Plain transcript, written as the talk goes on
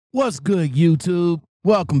What's good, YouTube?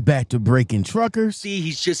 Welcome back to Breaking Truckers. See,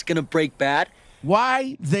 he's just gonna break bad.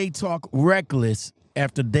 Why they talk reckless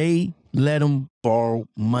after they let them borrow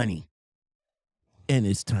money. And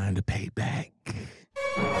it's time to pay back.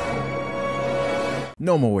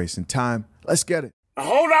 No more wasting time. Let's get it.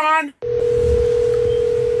 Hold on.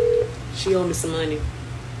 She owed me some money.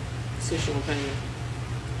 See if she won't pay me.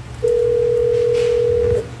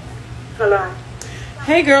 Hello.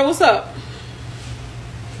 Hey girl, what's up? What's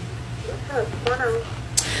up?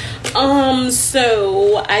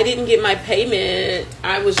 So I didn't get my payment.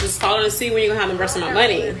 I was just calling to see when you're gonna have the rest of my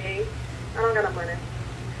money. I don't got no money.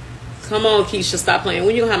 Come on, Keisha, stop playing.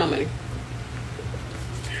 When you gonna have my money?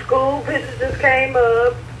 School pictures just came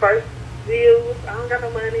up. First deal. I don't got no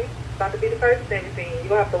money. About to be the first and everything. You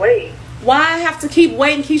gonna have to wait. Why I have to keep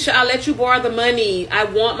waiting, Keisha? I let you borrow the money. I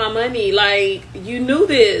want my money. Like, you knew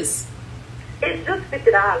this. It's just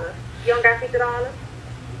 $50. You don't got $50?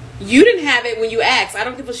 You didn't have it when you asked. I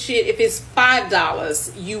don't give a shit if it's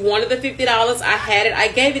 $5. You wanted the $50. I had it. I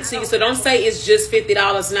gave it to you. So don't say it's just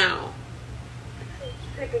 $50 now.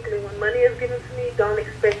 Typically, when money is given to me, don't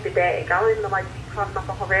expect it back. I don't even know why you keep calling up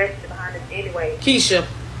and harassing behind it anyway. Keisha,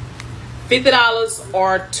 $50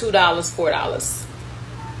 or $2, $4.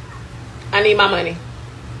 I need my money.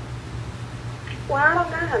 Well, I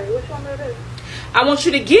don't got it. What you want me to do? I want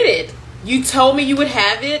you to get it. You told me you would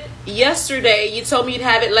have it yesterday. You told me you'd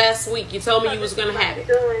have it last week. You told me you was going to have it.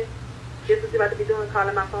 This is what you're about to be doing,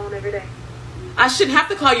 calling my phone every day. I shouldn't have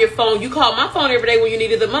to call your phone. You called my phone every day when you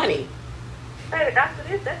needed the money. Hey, after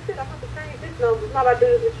this, that's it. I'm going to change this number. It's not about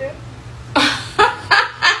doing this with you.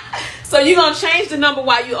 So you're going to change the number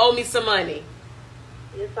while you owe me some money.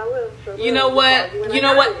 Yes, I will. Sure You know what? You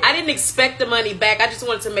know what? I didn't expect the money back. I just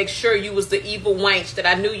wanted to make sure you was the evil wench that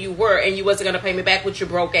I knew you were, and you wasn't going to pay me back with your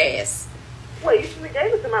broke ass. Well, you should have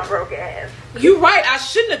gave it to my broke ass. You're right. I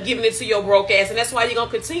shouldn't have given it to your broke ass, and that's why you're going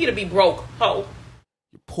to continue to be broke, ho.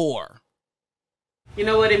 You're poor. You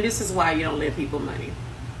know what? And this is why you don't lend people money.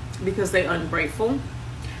 Because they ungrateful.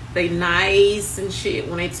 They nice and shit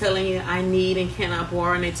when they telling you I need and cannot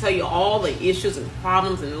borrow, and they tell you all the issues and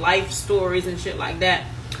problems and life stories and shit like that.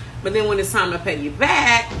 But then when it's time to pay you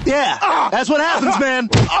back, yeah, that's what happens, man.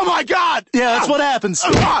 Oh my God! Yeah, that's what happens.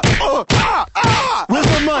 Where's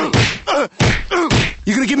my money?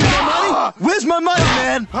 You gonna give me my money? Where's my money,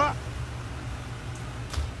 man?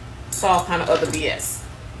 it's all kind of other BS.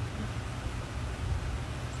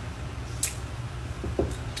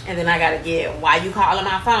 And then I gotta get, why you calling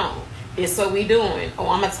my phone? It's what we doing. Oh,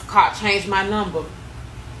 I'm gonna change my number.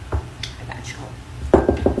 I got you.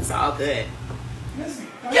 It's all good.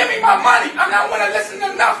 Give me my money. I'm not want to listen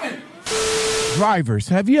to nothing. Drivers,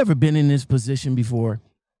 have you ever been in this position before?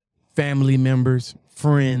 Family members,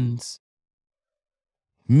 friends,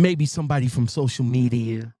 maybe somebody from social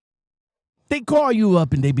media. They call you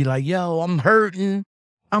up and they be like, yo, I'm hurting.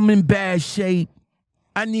 I'm in bad shape.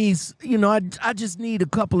 I need, I just need a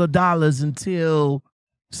couple of dollars until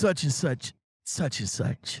such and such, such and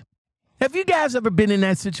such. Have you guys ever been in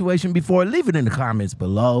that situation before? Leave it in the comments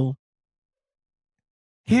below.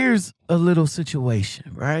 Here's a little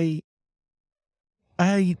situation, right?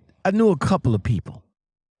 I knew a couple of people.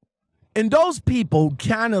 And those people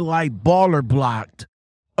kind of like baller blocked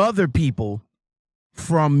other people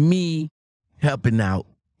from me helping out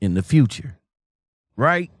in the future,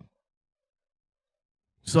 right?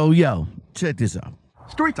 So, yo, check this out.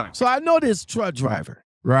 Story time. So I know this truck driver,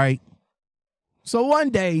 right? So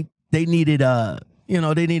one day they needed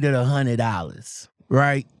 $100,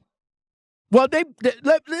 right? Well,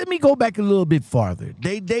 let me go back a little bit farther.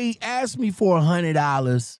 They asked me for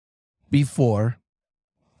 $100 before,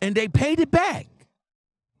 and they paid it back.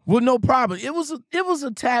 Well, no problem. It was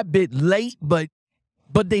a tad bit late, but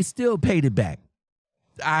they still paid it back.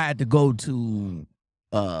 I had to go to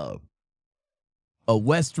a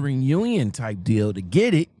Western Union type deal to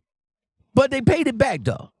get it, but they paid it back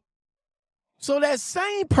though. So that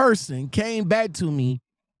same person came back to me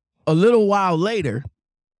a little while later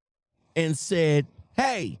and said,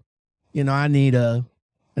 hey, I need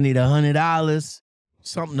 $100,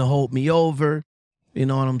 something to hold me over. You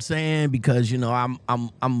know what I'm saying? Because, I'm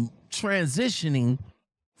transitioning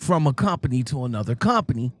from a company to another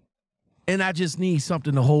company, and I just need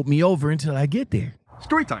something to hold me over until I get there.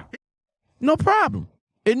 Story time. No problem.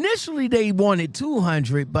 Initially, they wanted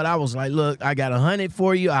 $200, but I was like, look, I got $100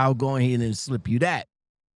 for you. I'll go ahead and slip you that.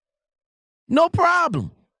 No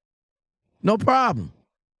problem. No problem.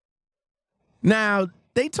 Now,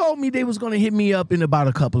 they told me they was going to hit me up in about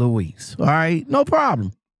a couple of weeks. All right? No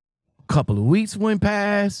problem. A couple of weeks went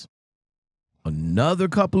past. Another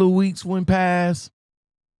couple of weeks went past.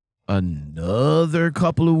 Another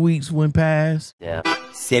couple of weeks went past.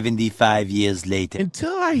 75 years later.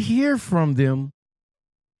 Until I hear from them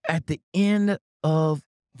at the end of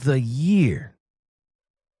the year.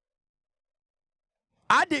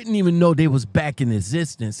 I didn't even know they was back in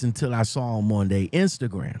existence until I saw them on their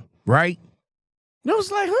Instagram, right? And I was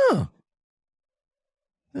like, huh,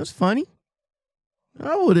 that's funny.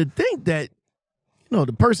 I would have think that, you know,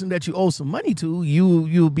 the person that you owe some money to,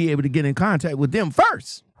 you'll be able to get in contact with them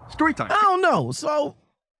first. Story time. I don't know. So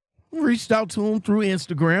reached out to him through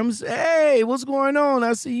Instagram. Said, hey, what's going on?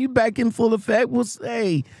 I see you back in full effect.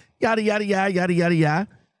 Hey, yada, yada, yada, yada, yada, yada.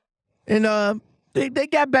 And they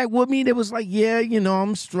got back with me. They was like, yeah, you know,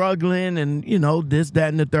 I'm struggling and, you know, this, that,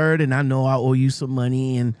 and the third. And I know I owe you some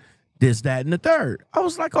money and this, that, and the third. I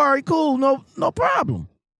was like, all right, cool. No problem.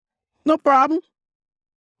 No problem.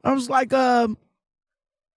 I was like,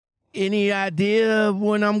 any idea of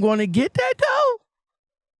when I'm going to get that, though?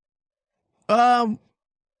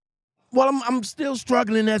 Well, I'm still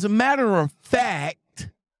struggling. As a matter of fact,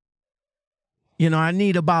 you know, I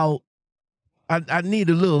need I need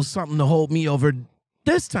a little something to hold me over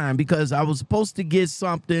this time because I was supposed to get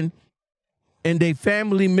something and a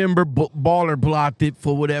family member baller blocked it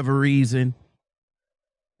for whatever reason.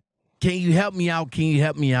 Can you help me out? Can you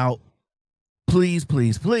help me out? Please,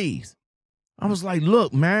 please, please. I was like,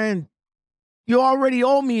 look, man, you already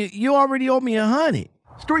owe me 100.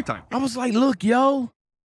 Story time. I was like, look, yo,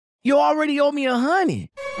 you already owe me 100.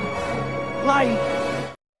 Like,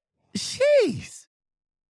 jeez.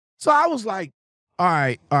 So I was like, all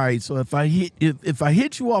right. So if I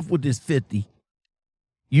hit you off with this 50,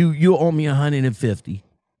 you owe me 150.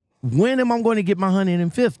 When am I going to get my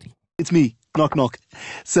 150? It's me. Knock, knock.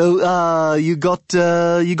 So, you got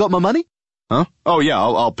my money? Huh? Oh, yeah,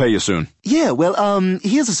 I'll pay you soon. Yeah, well,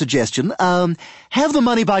 here's a suggestion. Have the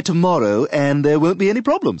money by tomorrow and there won't be any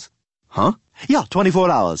problems. Huh? Yeah,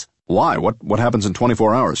 24 hours. Why? What happens in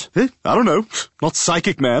 24 hours? I don't know. Not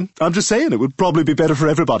psychic, man. I'm just saying it would probably be better for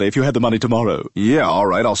everybody if you had the money tomorrow. Yeah, all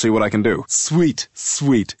right, I'll see what I can do. Sweet,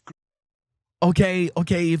 sweet. Okay,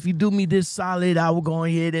 if you do me this solid, I will go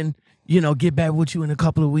ahead and, you know, get back with you in a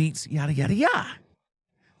couple of weeks, yada, yada, yada.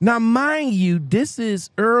 Now, mind you, this is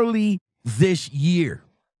early this year.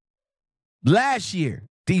 Last year,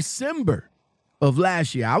 December of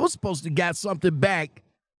last year, I was supposed to get something back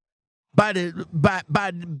by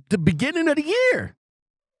the beginning of the year.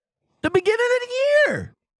 The beginning of the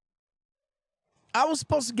year. I was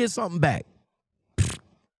supposed to get something back.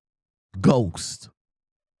 Ghost.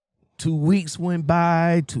 2 weeks went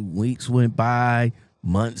by, 2 weeks went by,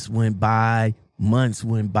 months went by, months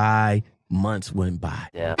went by, months went by.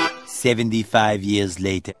 75 years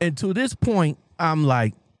later. And to this point, I'm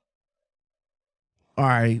like, all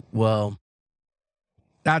right, well,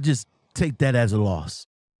 I'll just take that as a loss.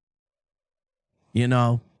 You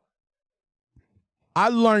know, I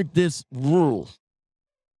learned this rule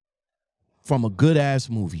from a good-ass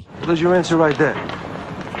movie. There's your answer right there.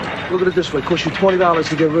 Look at it this way. It costs you $20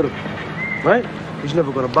 to get rid of him, right? He's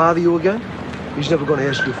never going to bother you again. He's never going to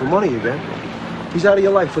ask you for money again. He's out of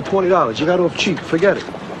your life for $20. You got off cheap. Forget it.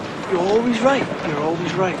 You're always right. You're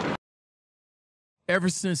always right. Ever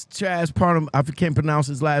since Chaz Parham, I can't pronounce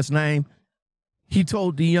his last name, he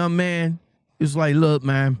told the young man, he was like, look,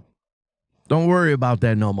 man, don't worry about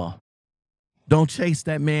that no more. Don't chase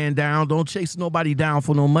that man down. Don't chase nobody down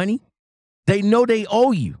for no money. They know they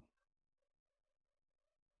owe you.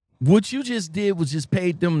 What you just did was just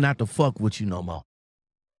paid them not to fuck with you no more.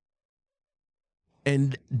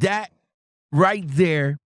 And that right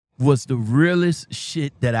there was the realest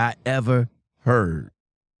shit that I ever heard.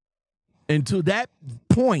 And to that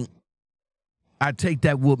point, I take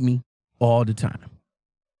that with me all the time.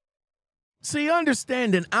 See,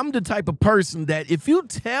 understanding I'm the type of person that if you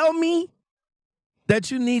tell me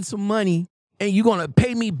that you need some money and you're going to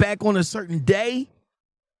pay me back on a certain day,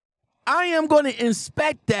 I am going to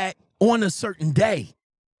inspect that on a certain day.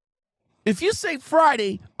 If you say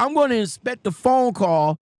Friday, I'm going to inspect the phone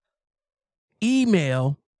call,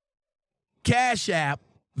 email, Cash App,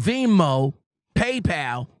 Venmo,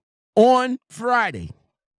 PayPal on Friday.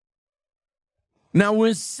 Now,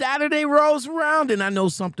 when Saturday rolls around, then I know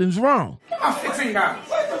something's wrong. Give my $15.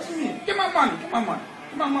 What you mean? Give my money. Give my money.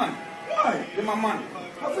 Give my money. Why? Give my money.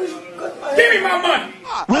 Give me my money.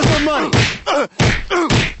 Where's my money?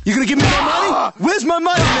 You gonna give me my money? Where's my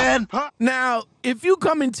money, man? Now, if you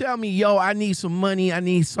come and tell me, yo, I need some money, I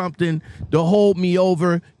need something to hold me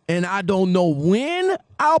over, and I don't know when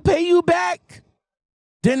I'll pay you back,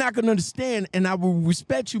 then I can understand, and I will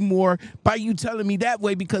respect you more by you telling me that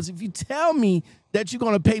way, because if you tell me that you're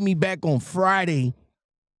going to pay me back on Friday,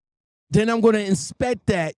 then I'm going to inspect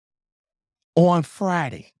that on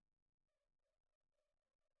Friday.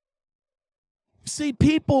 See,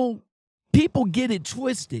 people get it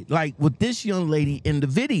twisted. Like with this young lady in the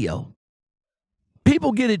video,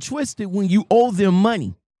 people get it twisted when you owe them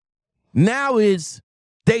money. Now is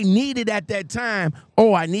they need it at that time.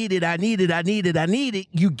 Oh, I need it.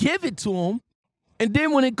 You give it to them. And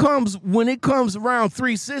then when it comes around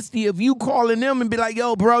 360 of you calling them and be like,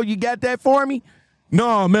 yo, bro, you got that for me?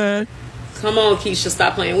 No, man. Come on, Keisha,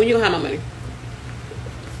 stop playing. When you gonna have my money?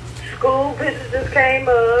 School business just came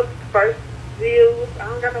up. First deal. I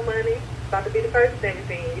don't got no money. About to be the first and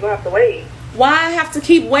everything. You gonna have to wait. Why I have to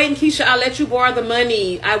keep waiting, Keisha? I'll let you borrow the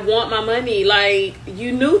money. I want my money. Like,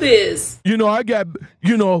 you knew this. You know, I got,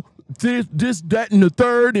 you know, this, that, and the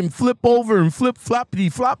third, and flip over and flip,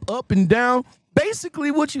 floppity, flop, up and down.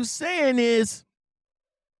 Basically, what you're saying is,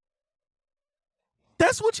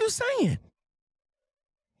 that's what you're saying.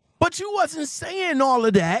 But you wasn't saying all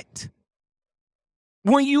of that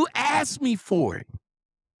when you asked me for it.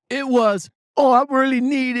 It was, oh, I really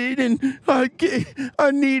need it, and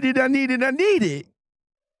I need it.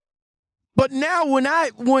 But now when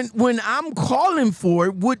I'm calling for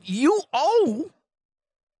it, what you owe,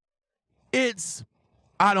 it's,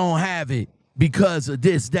 I don't have it because of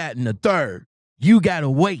this, that, and the third. You gotta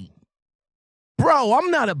wait. Bro, I'm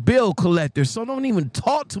not a bill collector, so don't even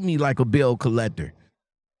talk to me like a bill collector.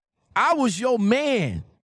 I was your man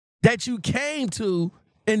that you came to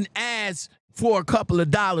and asked for a couple of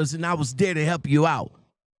dollars, and I was there to help you out.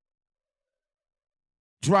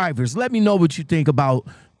 Drivers, let me know what you think about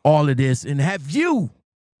all of this, and have you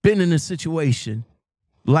been in a situation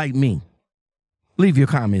like me? Leave your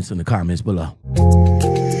comments in the comments below.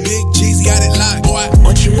 Big G's got it locked, boy.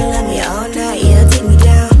 Want you to love me all night, yeah, take me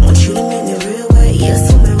down. Want you to make me real wet, yeah,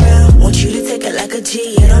 swim around. Want you to take it like a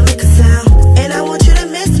G, yeah, don't make a sound. And I want you to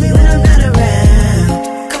miss me when I'm not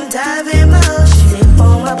around. Come dive in my ocean, sip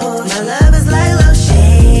on my push. My love is like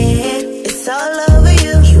lotion, it's all over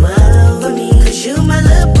you. You all over me, cause you my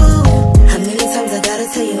little boo. How many times I gotta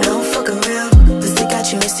tell you, don't fuck around. Pussy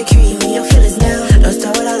got you insecure, you in your feelings now. Don't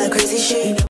start with all that crazy shit.